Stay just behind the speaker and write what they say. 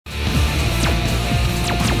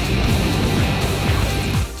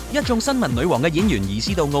眾新聞女王嘅演員移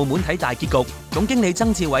師到澳門睇大結局，總經理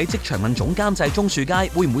曾志偉即場問總監製鍾樹佳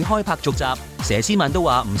會唔會開拍續集，佘詩曼都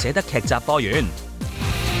話唔捨得劇集播完。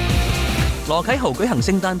羅啟豪舉行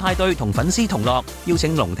聖誕派對同粉絲同樂，邀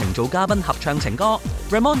請龍婷做嘉賓合唱情歌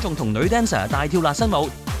 ，Ramon 仲同女 dancer 大跳辣身舞。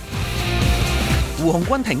胡鴻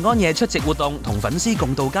鈞平安夜出席活動，同粉絲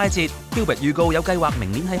共度佳節。Gilbert 預告有計劃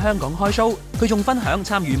明年喺香港開 show， 佢仲分享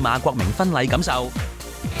參與馬國明婚禮感受。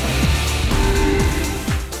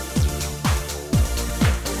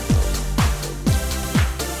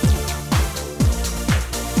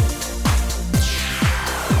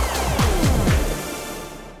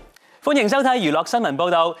歡迎收睇娛樂新聞報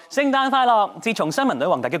道，聖誕快樂！自從新聞女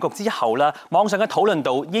王大結局之後啦，網上嘅討論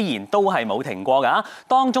度依然都係冇停過㗎。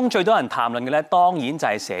當中最多人談論嘅咧，當然就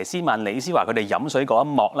係佘詩曼、李思華佢哋飲水嗰一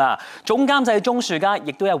幕啦。總監製鍾樹佳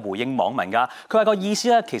亦都有回應網民㗎，佢話個意思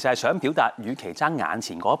咧，其實係想表達，與其爭眼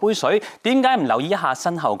前嗰杯水，點解唔留意一下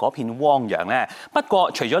身後嗰片汪洋呢？不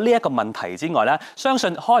過除咗呢一個問題之外咧，相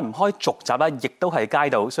信開唔開續集咧，亦都係街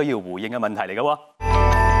道需要回應嘅問題嚟㗎喎。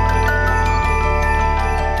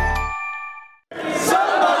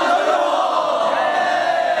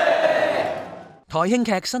台慶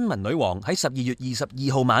劇《新聞女王》喺12月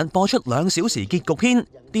22號晚播出2小時結局篇。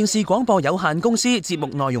電視廣播有限公司節目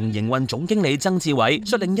內容營運總經理曾志偉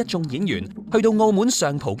率領一眾演員去到澳門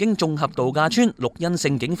上葡京綜合度假村綠茵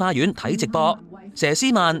盛景花園睇直播。佘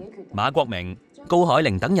詩曼、馬國明、高海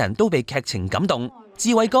寧等人都被劇情感動。志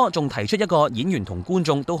偉哥仲提出一個演員同觀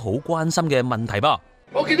眾都好關心嘅問題噃。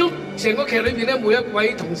我見到成個劇裏邊咧，每一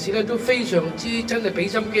位同事咧都非常之真係俾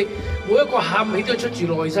心機，每一個喊起都出自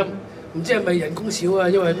內心。唔知係咪人工少啊？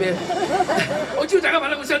因為咩？我知道大家拍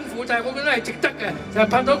得好辛苦，但係我覺得係值得嘅，就係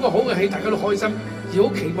拍到一個好嘅戲，大家都開心。而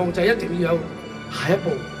好期望就係一定要有下一步，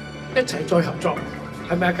一齊再合作，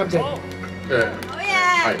係咪啊？金姐？好嘢！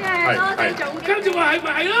係。跟住話係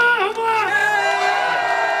咪啦？好唔好啊？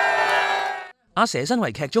阿佘身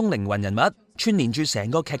為劇中靈魂人物，串連住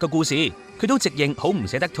成個劇嘅故事，佢都直認好唔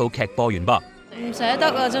捨得套劇播完噃。唔捨得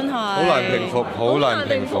啊，真係好難平復，好難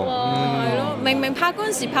平復。係咯，明明拍嗰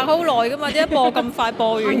陣時拍好耐噶嘛，點解播咁快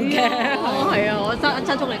播完嘅？係啊，我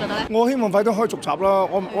真聰你覺得咧？我希望快啲開續集啦！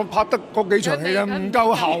我拍得嗰幾場戲啊，唔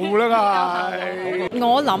夠厚啦係。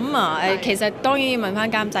我諗啊，其實當然要問翻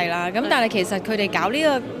監製啦。咁但係其實佢哋搞呢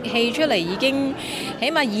個戲出嚟已經起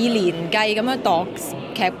碼以年計咁樣度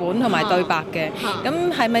劇本同埋對白嘅。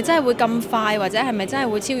咁係咪真係會咁快，或者係咪真係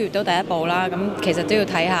會超越到第一部啦？咁其實都要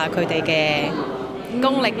睇下佢哋嘅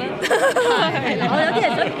功力咧，我有啲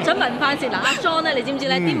人想問翻先嗱，阿 John 咧，你知唔知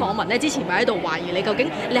咧？啲網民咧之前咪喺度懷疑你究竟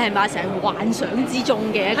你係咪成日幻想之中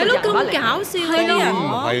嘅一個人物嚟？係咯，咁搞笑嘅人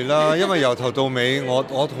係啦，因為由頭到尾，我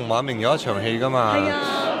同馬明有一場戲㗎嘛。係啊。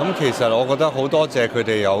咁其實我覺得好多謝佢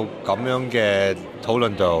哋有咁樣嘅討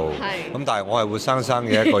論度。係。咁但係我係活生生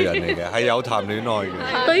嘅一個人嚟嘅，係有談戀愛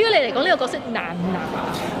嘅。對於你嚟講，呢個角色難唔難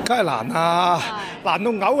啊？梗係難啊！難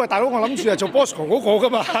到嘔啊！大佬，我諗住係做 Bosco 嗰個㗎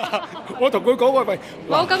嘛。我同佢講話喂，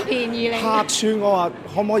攞咁便宜你客串，我話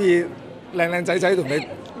可唔可以靚仔仔同你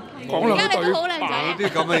講兩句？而家你都好靚仔，冇啲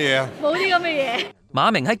咁嘅嘢啊！冇啲咁嘅嘢。馬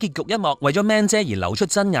明喺結局一幕為咗 Man 姐而流出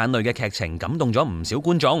真眼淚嘅劇情，感動咗唔少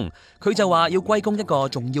觀眾。佢就話要歸功一個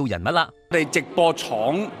重要人物啦。我哋直播廠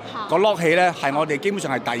個 lock 戲咧，係我哋基本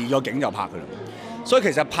上係第二個景就拍㗎啦。所以其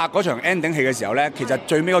實拍嗰場 ending 戲嘅時候咧，其實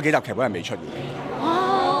最尾嗰幾集劇本係未出嘅。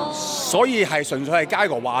所以係純粹係佳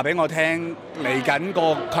哥話俾我聽，嚟緊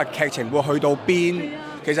個劇情會去到邊，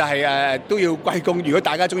其實係都要歸功。如果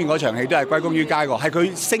大家中意嗰場戲，都係歸功於佳哥，係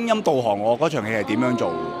佢聲音導航我嗰場戲係點樣做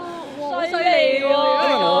嘅。好犀利喎！因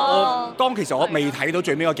為我其實我未睇到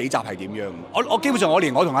最尾嗰幾集係點樣，我基本上我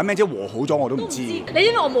連我同阿 Man 姐和好咗我都唔知。你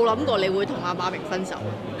知唔知我冇諗過你會同阿馬明分手？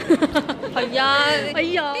係啊，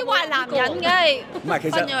係啊，啲壞男人梗係唔係，其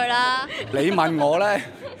實分咗佢啦。你問我咧？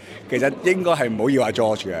其實應該係唔好要話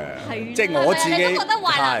George 嘅，即係我自己你都覺得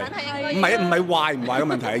壞男人係唔係壞唔壞嘅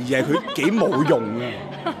問題，而係佢幾冇用啊！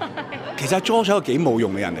其實 George 係一個幾冇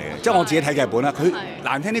用嘅人嚟嘅，即係我自己睇劇本啦。佢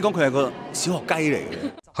難聽啲講，佢係個小學雞嚟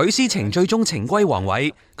嘅。許思晴最終情歸王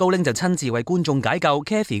偉，高鈴就親自為觀眾解救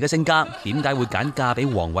Kathy 嘅性格，點解會揀嫁俾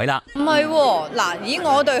王偉啦？唔係喎，嗱，以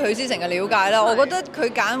我對許思晴嘅了解啦，我覺得佢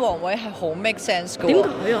揀王偉係好 make sense 嘅。點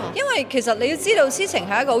解啊？因為其實你要知道，思晴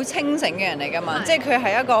係一個好清醒嘅人嚟㗎嘛，即係佢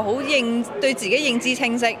係一個好對自己認知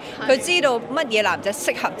清晰，佢知道乜嘢男仔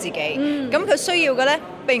適合自己，咁佢需要嘅咧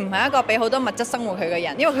並唔係一個俾好多物質生活佢嘅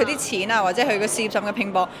人，因為佢啲錢啊或者佢嘅事業上嘅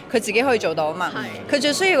拼搏，佢自己可以做到啊嘛。佢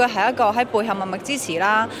最需要嘅係一個喺背後默默支持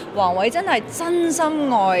啦。王偉真係真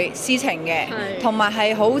心愛思晴嘅，同埋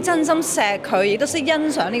係好真心錫佢，亦都識欣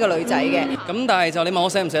賞呢個女仔嘅。咁但係就你問我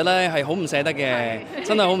捨唔捨得，係好唔捨得嘅，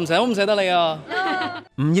真係好唔捨得你啊！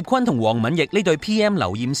吳業坤同黃敏奕呢對 PM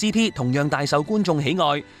劉艷 CP 同樣大受觀眾喜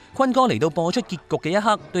愛。坤哥嚟到播出結局嘅一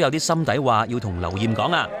刻，都有啲心底話要同劉艷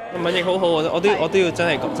講啊。敏奕好好，我都要真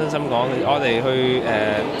係真心講，我哋去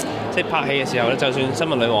即係拍戲嘅時候咧，就算新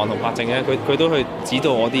聞女王同柏靜咧，佢都去指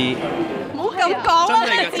導我啲。唔好咁講啦，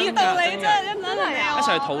指導你真係一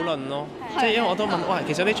齊去討論咯。即係因為我都問，哇，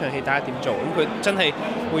其實呢場戲大家點做？咁佢真係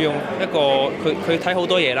會用一個佢睇好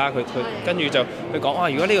多嘢啦，佢跟住就佢講，哇，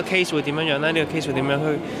如果呢個 case 會點樣樣咧？呢個 case 會點樣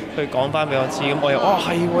去講翻俾我知？咁我又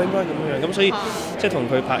係喎，應該咁樣樣。咁所以即係同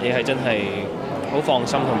佢拍嘢係真係好放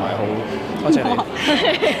心同埋好多謝你。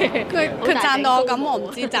佢讚到我咁，我唔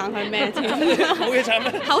知讚佢咩添。冇嘢讚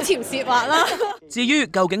咩？口甜舌滑啦。至於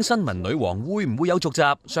究竟新聞女王會唔會有續集，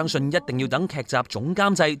相信一定要等劇集總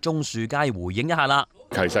監製鍾樹佳回應一下啦。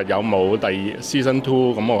其實有冇第Season 2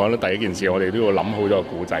咁，我覺得第一件事我哋都要諗好咗個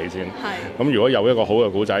故仔先。咁如果有一個好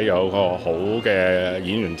嘅故仔，有個好嘅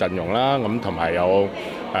演員陣容啦，咁同埋有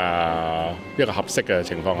一個合適嘅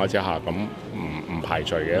情況之下，咁唔排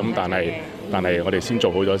除嘅。咁但係我哋先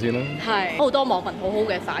做好咗先啦。係好多網民好好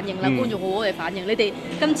嘅反應啦，觀眾好好嘅反應。你哋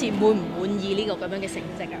今次滿唔滿意呢個咁樣嘅成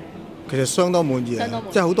績啊？其實相當滿意啊，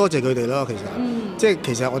即係好多謝佢哋咯。即係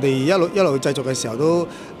其實我哋一路製作嘅時候都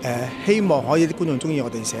希望可以啲觀眾中意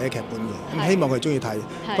我哋寫嘅劇本嘅，咁希望佢哋中意睇。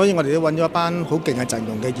當然我哋都揾咗一班好勁嘅陣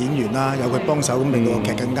容嘅演員啦，有佢幫手，咁令到個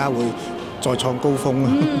劇更加會再創高峰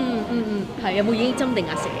啊！係有冇已經針定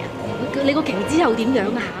阿蛇啊？你個期之後點樣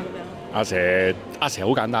啊？咁樣阿蛇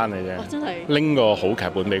好簡單嘅啫，真係拎個好劇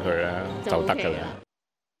本俾佢咧就得㗎啦。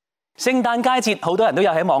聖誕佳節好多人都有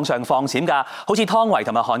喺網上放閃㗎，好似湯唯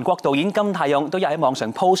同埋韓國導演金泰勇都有喺網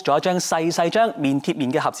上 post 咗一張細張面貼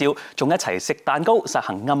面嘅合照，仲一齊食蛋糕，實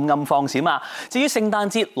行暗放閃啊！至於聖誕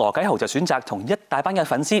節，羅繼豪就選擇同一大班嘅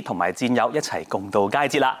粉絲同埋戰友一齊共度佳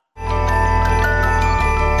節啦。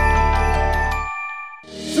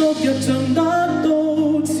昨日像得到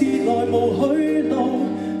遲來無去路，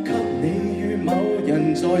給你與某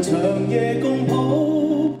人在長夜共抱。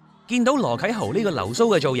見到羅啟豪呢個流蘇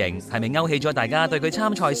嘅造型，係咪勾起咗大家對佢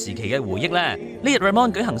參賽時期嘅回憶呢？呢日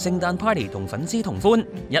Ramon 舉行聖誕 party 同粉絲同歡，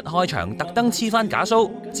一開場特登黐翻假蘇，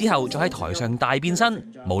之後再喺台上大變身，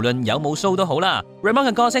無論有冇蘇都好啦 ，Ramon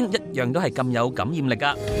嘅歌聲一樣都係咁有感染力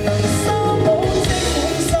㗎。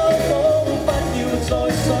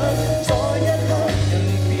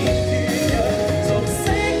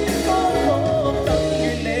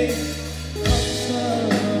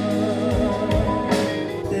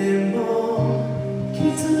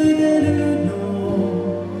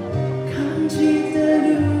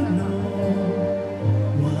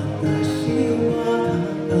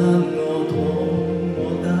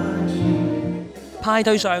派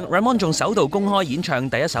對上 ，Ramon 仲首度公開演唱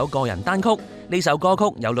第一首個人單曲。呢首歌曲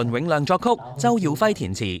由倫永亮作曲，周耀輝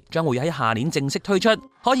填詞，將會喺下年正式推出，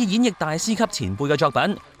可以演繹大師級前輩嘅作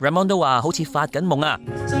品。Ramon 都話好似發緊夢啊！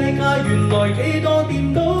世界原來幾多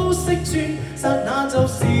變都識轉，剎那就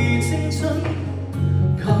是青春，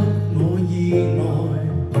給我意外，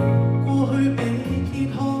過去被揭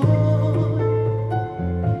開，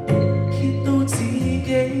揭到自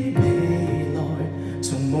己未來，從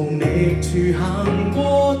無力處行過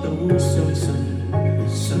到相信。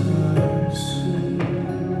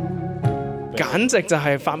簡直就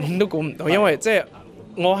係發夢都估唔到，因為即係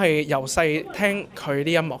我係由細聽佢啲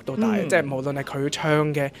音樂到大，即係無論係佢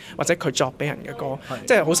唱嘅或者佢作俾人嘅歌，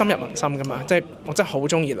即係好深入民心噶嘛。即係我真係好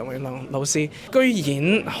中意倫永亮老師，居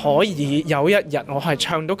然可以有一日我係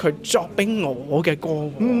唱到佢作俾我嘅歌，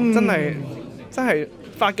真係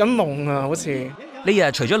發緊夢啊！好似呢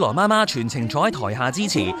日除咗羅媽媽全程坐喺台下支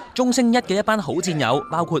持，中星一嘅一班好戰友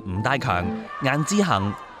包括吳大強、顏志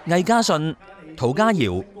恒、魏家順、陶家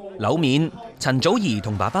瑤、柳冕、陳祖兒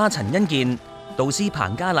同爸爸陳欣健、導師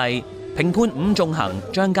彭嘉麗、評判伍仲衡、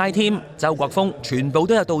張佳添、周國峰，全部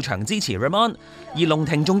都有到場支持 Ramon， 而龍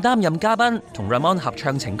庭仲擔任嘉賓同 Ramon 合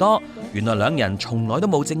唱情歌。原來兩人從來都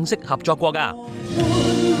冇正式合作過㗎。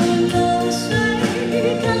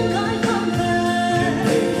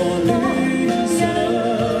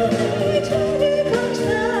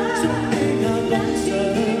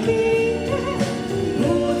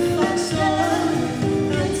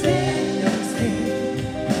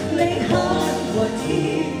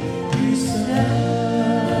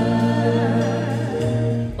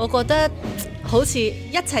我覺得好似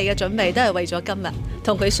一切嘅準備都係為咗今日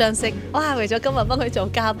同佢相識，哇！為咗今日幫佢做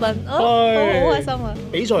嘉賓，好開心啊！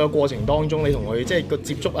比賽嘅過程當中，你同佢即係個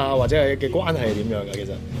接觸啊，或者係嘅關係係點樣㗎？其實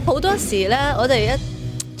好多時咧，我哋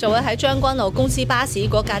就會喺將軍澳公司巴士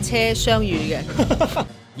嗰架車相遇嘅。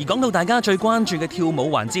而講到大家最關注嘅跳舞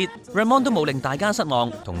環節 ，Ramon 都冇令大家失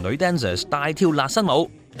望，同女 dancers 大跳辣身舞。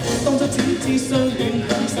當作只相戀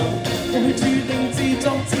享受，過去注定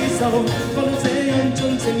受，覺得這樣盡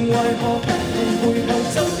情為何不同背後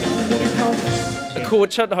走回頭。豁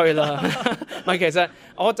出去啦！唔係，其實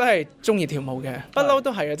我真係中意跳舞嘅，不嬲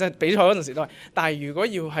都係嘅，即係比賽嗰陣時都係。但係如果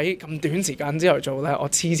要喺咁短時間之內做咧，我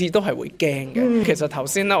次次都係會驚嘅。其實頭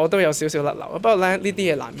先咧我都有少少甩流，不過咧呢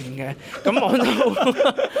啲嘢難免嘅。咁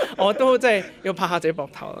我都即係要拍下自己膊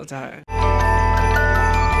頭咯，真係。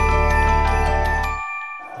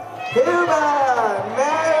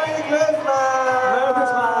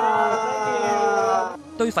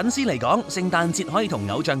對粉絲嚟講，聖誕節可以同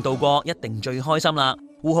偶像度過，一定最開心啦。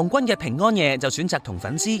胡鴻鈞嘅平安夜就選擇同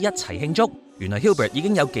粉絲一齊慶祝。原來 Hubert 已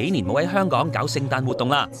經有幾年冇喺香港搞聖誕活動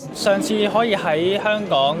啦。上次可以喺香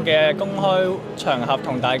港嘅公開場合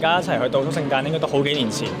同大家一齊去度祝聖誕，應該都好幾年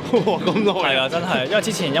前。哇，咁耐係啊，真係，因為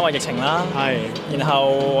之前因為疫情啦，然後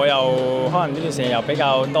我又可能呢段時間又比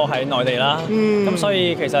較多喺內地啦，咁所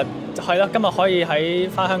以其實係咯，今日可以喺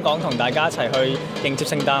翻香港同大家一齊去迎接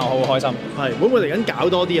聖誕，我好開心。係會唔會嚟緊搞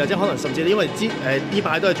多啲啊？即係可能甚至因為呢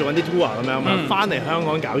排都係做緊啲 tour 咁樣嘛，翻嚟香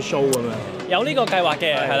港搞 show 咁樣。有呢個計劃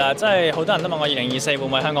嘅，係啦，即係好多人都問我2024會唔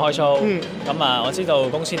會喺香港開 show，咁啊，我知道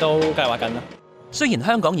公司都計劃緊啦。雖然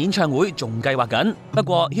香港演唱會仲計劃緊，不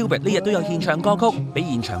過 Hubert 呢日都有獻唱歌曲，俾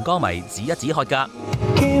現場歌迷指一指渴㗎。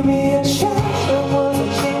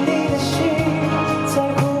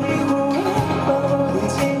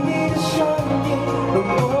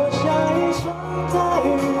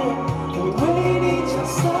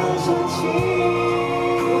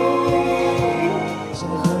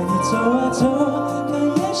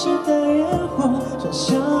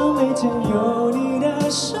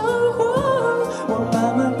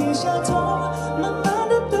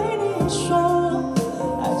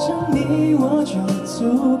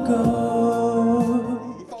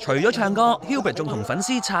除咗唱歌 ，Hubert 仲同粉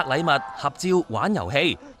絲拆禮物、合照、玩遊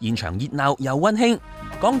戲，現場熱鬧又溫馨。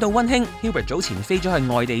講到溫馨 ，Hubert 早前飛咗去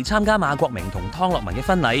外地參加馬國明同湯樂文嘅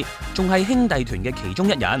婚禮，仲係兄弟團嘅其中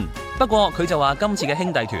一人。不過佢就話今次嘅兄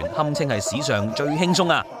弟團堪稱係史上最輕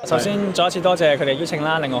鬆啊！首先再一次多謝佢哋邀請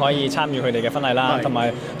啦，令我可以參與佢哋嘅婚禮啦，同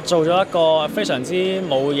埋做咗一個非常之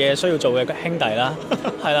冇嘢需要做嘅兄弟啦，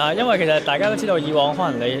係啦，因為其實大家都知道以往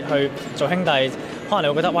可能你去做兄弟。可能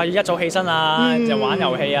你會覺得，哇！要一早起身啊，就玩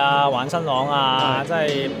遊戲啊，玩新郎啊，真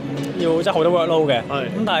係要真係好多 workload 嘅。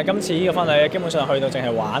咁但係今次呢個婚禮基本上去到淨係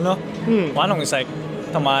玩咯，玩同食，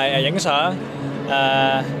同埋影相，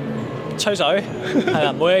吹水，係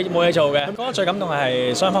啦，冇嘢做嘅。覺得最感動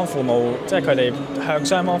係雙方父母，即係佢哋向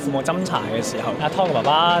雙方父母斟茶嘅時候，阿湯嘅爸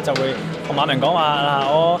爸就會同馬明講話嗱，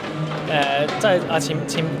我即係啊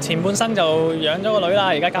前半生就養咗個女啦，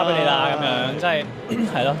而家交俾你啦，咁樣，即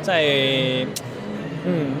係係咯，即係。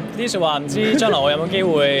呢啲説話唔知將來我有冇機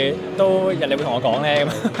會都人哋會同我講咧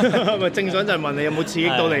咁。咪正想就係問你有冇刺激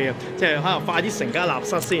到你，即係可能快啲成家立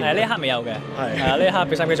室先。呢一刻未有嘅，係啊，呢一刻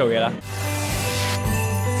俾心機做嘢啦。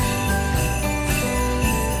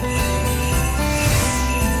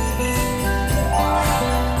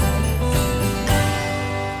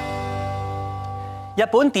日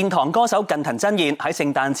本殿堂歌手近藤真彥喺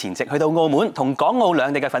聖誕前夕去到澳門，同港澳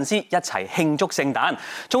兩地嘅粉絲一齊慶祝聖誕，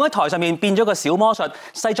仲喺台上面變咗個小魔術，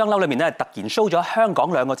西裝褸裏面咧突然 show 咗香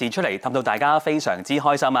港兩個字出嚟，氹到大家非常之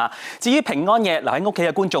開心啊！至於平安夜留喺屋企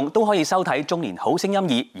嘅觀眾都可以收睇《中年好聲音2》，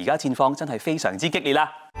而家戰況真係非常之激烈啦！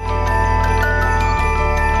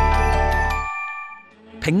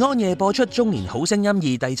平安夜播出《中年好聲音2》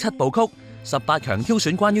第7部曲。18強挑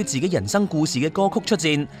選關於自己人生故事嘅歌曲出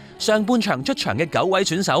戰，上半場出場嘅9位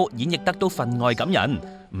選手演繹得都分外感人，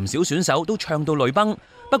唔少選手都唱到淚崩。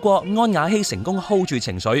不過安雅希成功 hold 住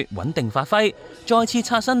情緒，穩定發揮，再次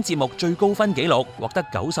刷新節目最高分紀錄，獲得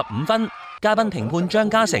95分。嘉賓評判張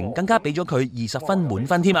家誠更加俾咗佢20分滿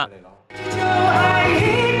分添啊！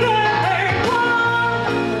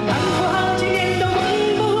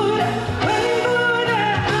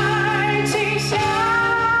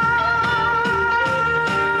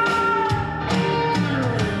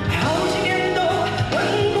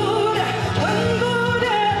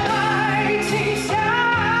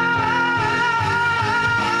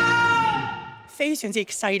非常之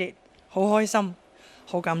excited，好開心，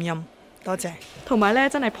好感恩，多謝。同埋咧，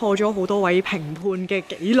真係破咗好多位評判嘅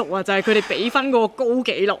紀錄啊！就係佢哋俾分嗰個高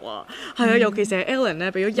紀錄啊！係啊，尤其是係 Ellen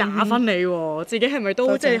咧，俾咗20分你喎，自己係咪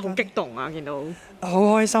都即係好激動啊？見到好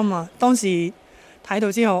開心啊！當時睇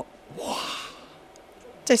到之後，哇！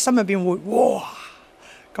即係心入邊會哇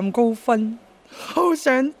咁高分，好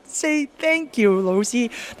想 say thank you 老師，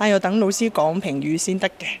但又等老師講評語先得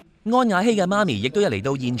嘅。安雅希嘅媽咪亦都有嚟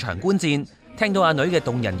到現場觀戰。聽到阿女嘅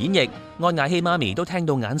動人演繹，安雅希媽咪都聽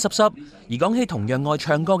到眼濕濕。而講起同樣愛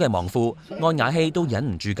唱歌嘅亡父，安雅希都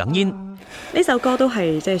忍唔住哽咽。呢首歌都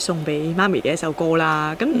係即係送俾媽咪嘅一首歌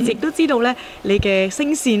啦。咁亦都知道咧，你嘅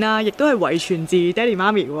聲線啊，亦都係遺傳自爹哋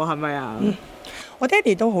媽咪喎，係咪啊？我爹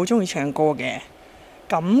哋都好中意唱歌嘅，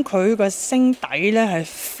咁佢個聲底咧係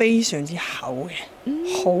非常之厚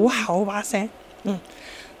嘅，好厚把聲。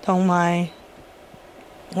同埋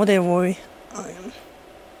我哋會，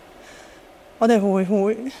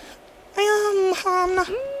哎呀唔喊啦，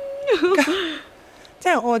即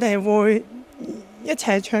係我哋會一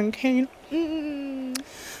齊唱 K 咯。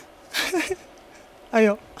哎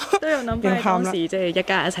呦，都有諗翻當時即係一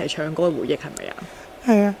家人一齊唱歌嘅回憶，係咪啊？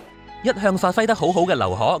係啊。一向發揮得好好嘅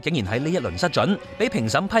劉可，竟然喺呢一輪失準，俾評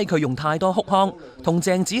審批佢用太多哭腔，同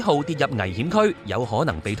鄭子浩跌入危險區，有可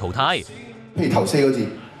能被淘汰。譬如頭4個字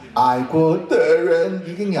捱過的人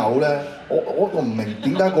已經有咧，我唔明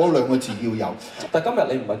點解嗰2個字要有。但今日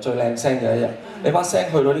你唔係最靚聲嘅一日，你把聲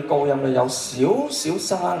去到啲高音咧有少少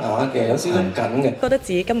沙啞嘅，有少少緊嘅。覺得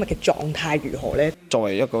自己今日嘅狀態如何呢？作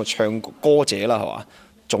為一個唱歌者啦，係嘛？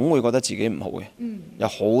總會覺得自己唔好嘅，有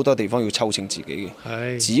好多地方要抽清自己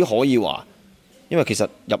嘅，只可以話，因為其實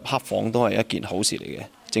入黑房都係一件好事嚟嘅。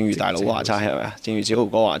正如大佬話齋係咪啊？正如子豪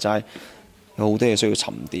哥話齋，有好多嘢需要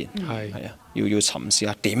沉澱，係啊，要沉思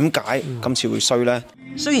下點解今次會衰呢？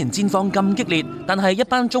雖然戰況咁激烈，但係一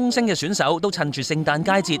班中星嘅選手都趁住聖誕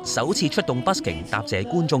佳節首次出動 busking 答謝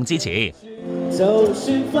觀眾支持。就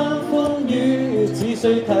算翻風雨，只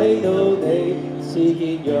需睇到你，似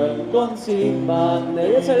見陽光千萬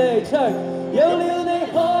里，一齊嚟唱。有了你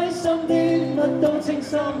開心啲，乜都稱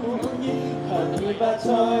心滿意，鹹魚白菜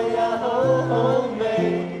也好好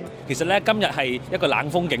味。其實咧，今日係一個冷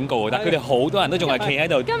風警告，但係佢哋好多人都仲係企喺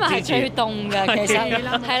度。今日係最凍嘅，其實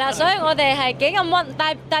係啦，所以我哋係幾咁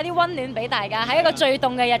帶啲溫暖俾大家，喺一個最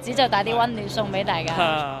凍嘅日子就帶啲溫暖送俾大家。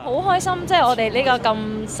好開心，即係我哋呢個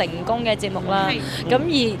咁成功嘅節目啦。咁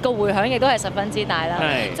而個迴響亦都係十分之大啦。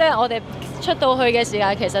即係我哋出到去嘅時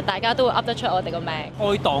間，其實大家都會噏得出我哋個名。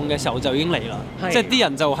開檔嘅時候就已經嚟啦，即係啲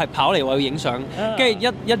人就係跑嚟話要影相，跟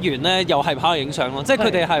住一完咧又係跑嚟影相咯，即係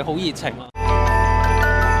佢哋係好熱情咯。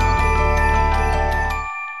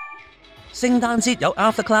聖誕節有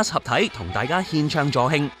After Class 合體同大家獻唱助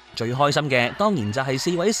興，最開心嘅當然就係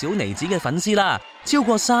4位小妮子嘅粉絲啦，超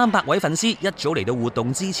過300位粉絲一早嚟到活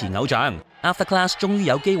動支持偶像。After Class 終於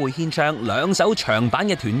有機會獻唱2首長版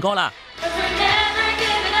嘅團歌啦。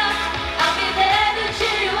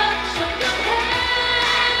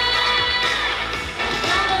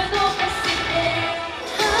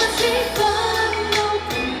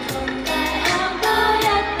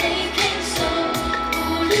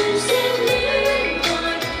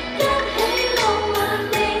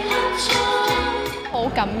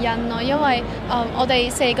感恩咯，因為我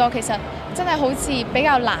哋4個其實真係好似比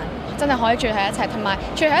較難，真係可以聚喺一齊，同埋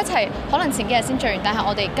聚喺一齊可能前幾日先聚完，但係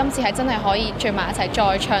我哋今次係真係可以聚埋一齊，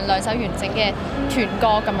再唱2首完整嘅團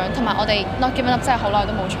歌咁樣，同埋我哋 Not Giving Up 真係好耐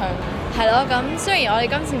都冇唱。係咯，咁雖然我哋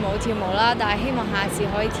今次冇跳舞啦，但係希望下次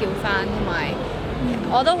可以跳翻，同埋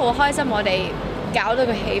我都好開心，我哋搞到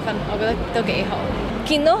個氣氛，我覺得都幾好，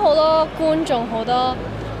見到好多觀眾，好多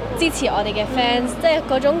支持我哋嘅 fans，即係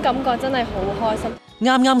嗰種感覺真係好開心。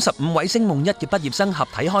啱啱15位星夢1嘅畢業生合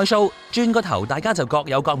體開 show， 轉個頭大家就各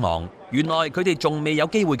有各忙。原來佢哋仲未有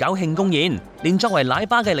機會搞慶功宴，連作為奶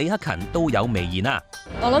爸嘅李克勤都有微言啊！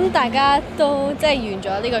我諗大家都即係完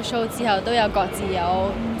咗呢個 show 之後，都有各自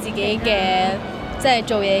有自己嘅即係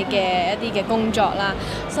做嘢嘅一啲嘅工作啦，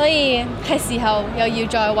所以係時候又要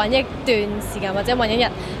再揾一段時間或者揾一日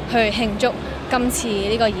去慶祝今次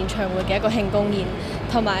呢個演唱會嘅一個慶功宴，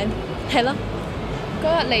同埋係咯。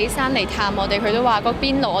嗰日李生嚟探我哋，佢都話個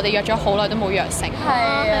邊爐我哋約咗好耐都冇約成。係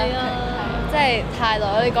啊，即係太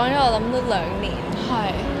耐。你講咗我諗都2年。係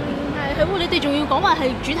喎，你哋仲要講話係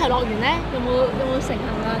主題樂園咧？有冇成行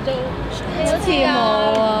啊？都好似冇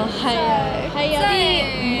啊，係有啲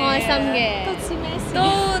唔開心嘅。都知咩事？都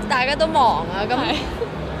大家都忙啊，咁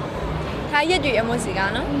睇下1月有冇時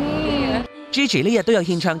間咯。Gigi 呢日都有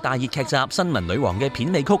獻唱大熱劇集《新聞女王》嘅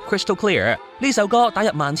片尾曲《Crystal Clear》，呢首歌打入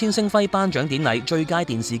萬千星輝頒獎典禮最佳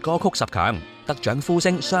電視歌曲10強，得獎呼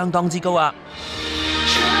聲相當之高啊！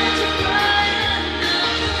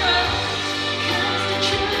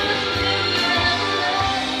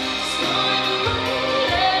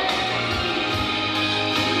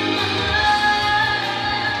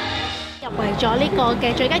入圍咗呢個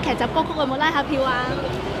嘅最佳劇集歌曲，有冇拉下票啊？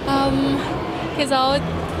其實我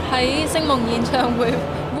喺星夢演唱會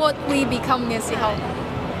What We Become 嘅時候，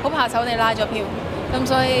好怕醜地拉咗票，咁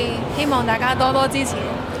所以希望大家多多支持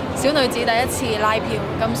小女子第一次拉票，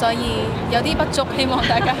咁所以有啲不足，希望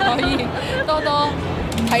大家可以多多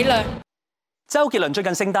體諒。周杰倫最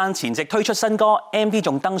近聖誕前夕推出新歌 ，MV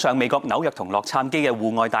仲登上美國紐約同洛杉磯嘅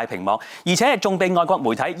戶外大屏幕，而且仲被外國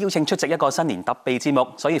媒體邀請出席一個新年特備節目，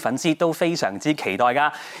所以粉絲都非常之期待㗎。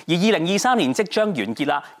而2023年即將完結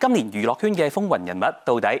啦，今年娛樂圈嘅風雲人物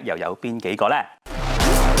到底又有邊幾個呢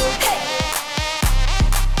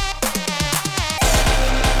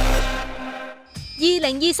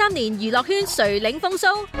？2023年娛樂圈誰領風騷？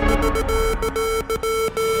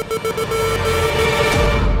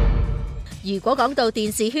如果講到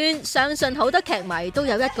電視圈，相信好多劇迷都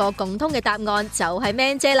有一個共通嘅答案，就係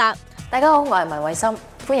Man 姐啦。大家好，我係文慧心，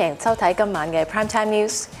歡迎收睇今晚嘅 Prime Time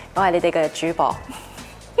News， 我係你哋嘅主播。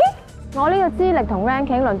我呢個資歷同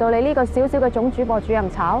ranking 輪到你呢個小小嘅總主播主任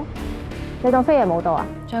炒，你當飛爺冇到啊？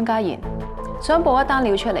張嘉賢想報一單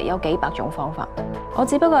料出嚟，有幾百種方法，我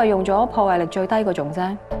只不過係用咗破壞力最低嗰種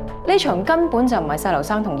啫。呢場根本就唔係細流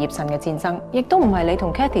生同葉神嘅戰爭，亦都唔係你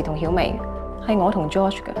同 Cathy 同曉薇，係我同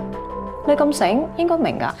George 嘅。你咁醒，應該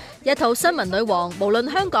明㗎。一套新聞女王，無論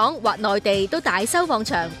香港或內地都大收旺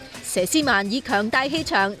場。佘詩曼以強大氣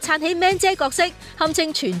場撐起 Man 姐角色，堪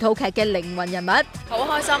稱全套劇嘅靈魂人物。好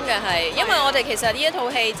開心嘅係，因為我哋其實呢一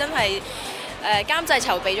套戲真係監製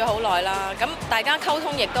籌備咗好耐啦，咁大家溝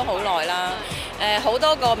通亦都好耐啦，好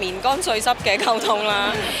多個棉乾碎濕嘅溝通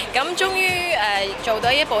啦，咁終於做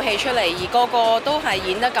到一部戲出嚟，而個個都係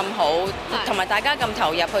演得咁好，同埋大家咁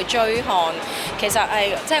投入去追看，其實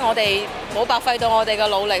即係我哋冇白費到我哋嘅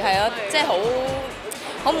努力，係咯，即係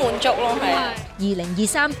好滿足咯，係啊。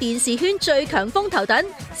2023電視圈最強風頭躉，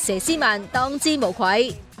佘詩曼當之無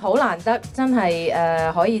愧。好難得，真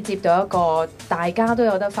係可以接到一個大家都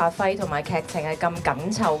有得發揮，同埋劇情係咁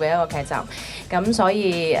緊湊嘅一個劇集，咁所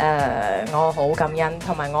以我好感恩，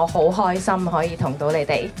同埋我好開心可以同到你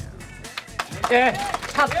哋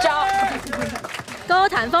合作。歌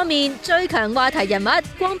壇方面，最強話題人物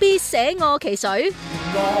光 B 捨我其誰。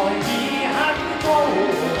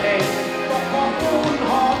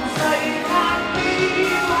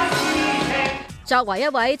作為一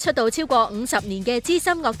位出道超過50年嘅資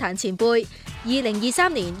深樂壇前輩，2023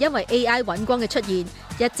年因為 AI 尹光嘅出現，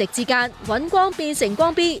一夕之間尹光變成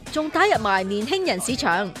光 B， 仲打入埋年輕人市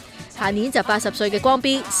場。下年就80歲嘅光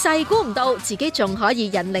B， 細估唔到自己仲可以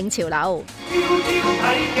引領潮流。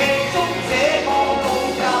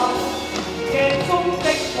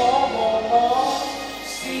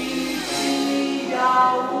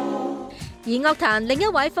而樂壇另一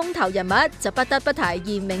位風頭人物就不得不提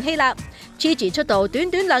嚴明熙啦。Gigi 出道短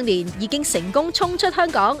短2年，已經成功衝出香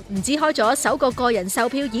港，唔止開咗首個個人售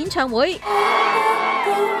票演唱會。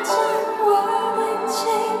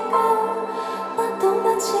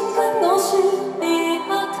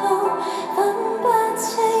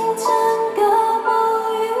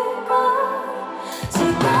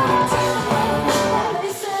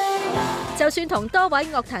就算同多位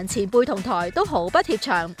樂壇前輩同台，都毫不怯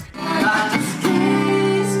場。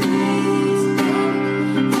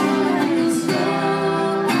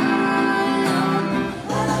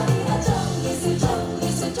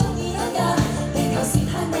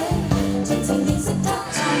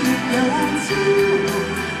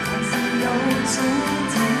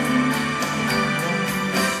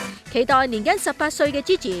期待年僅18歲嘅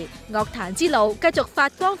Gigi 樂壇之路繼續發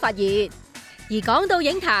光發熱。而講到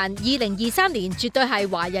影壇，2023年絕對係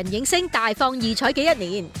華人影星大放異彩嘅一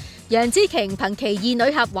年。楊紫瓊憑奇異女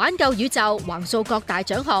俠挽救宇宙，橫掃各大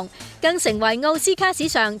獎項，更成為奧斯卡史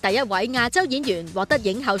上第一位亞洲演員獲得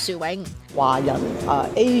影后殊榮。華人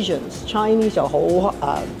Asians Chinese 就好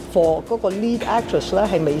for 嗰個 lead actress 咧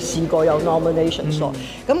係未試過有 nominations 咯。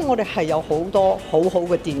咁我哋係有好多好好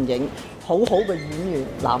嘅電影，好好嘅演員，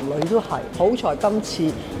男女都係。好在今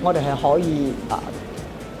次我哋係可以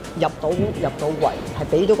入到圍，係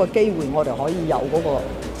俾到個機會我哋可以有嗰個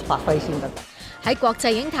發揮先得。喺國際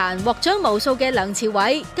影壇獲獎無數嘅梁朝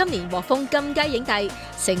偉，今年獲封金雞影帝，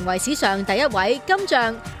成為史上第一位金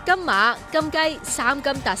像、金馬、金雞3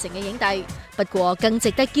金達成嘅影帝。不過更值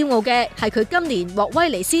得驕傲嘅係佢今年獲威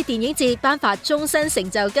尼斯電影節頒發終身成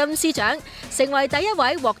就金獅獎，成為第一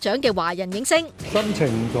位獲獎嘅華人影星。心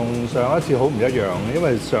情同上一次好唔一樣，因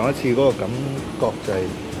為上一次嗰個感覺就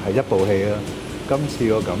係一部戲啦，今次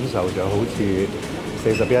個感受就好似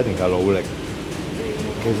41年嘅努力。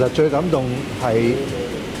其實最感動係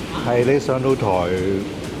你上到台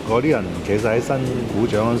嗰啲人，其實喺新鼓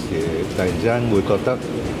掌嗰時，突然之間會覺得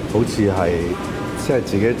好似係即係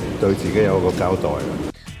自己對自己有個交代。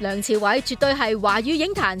梁朝偉絕對係華語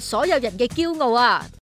影壇所有人嘅驕傲啊！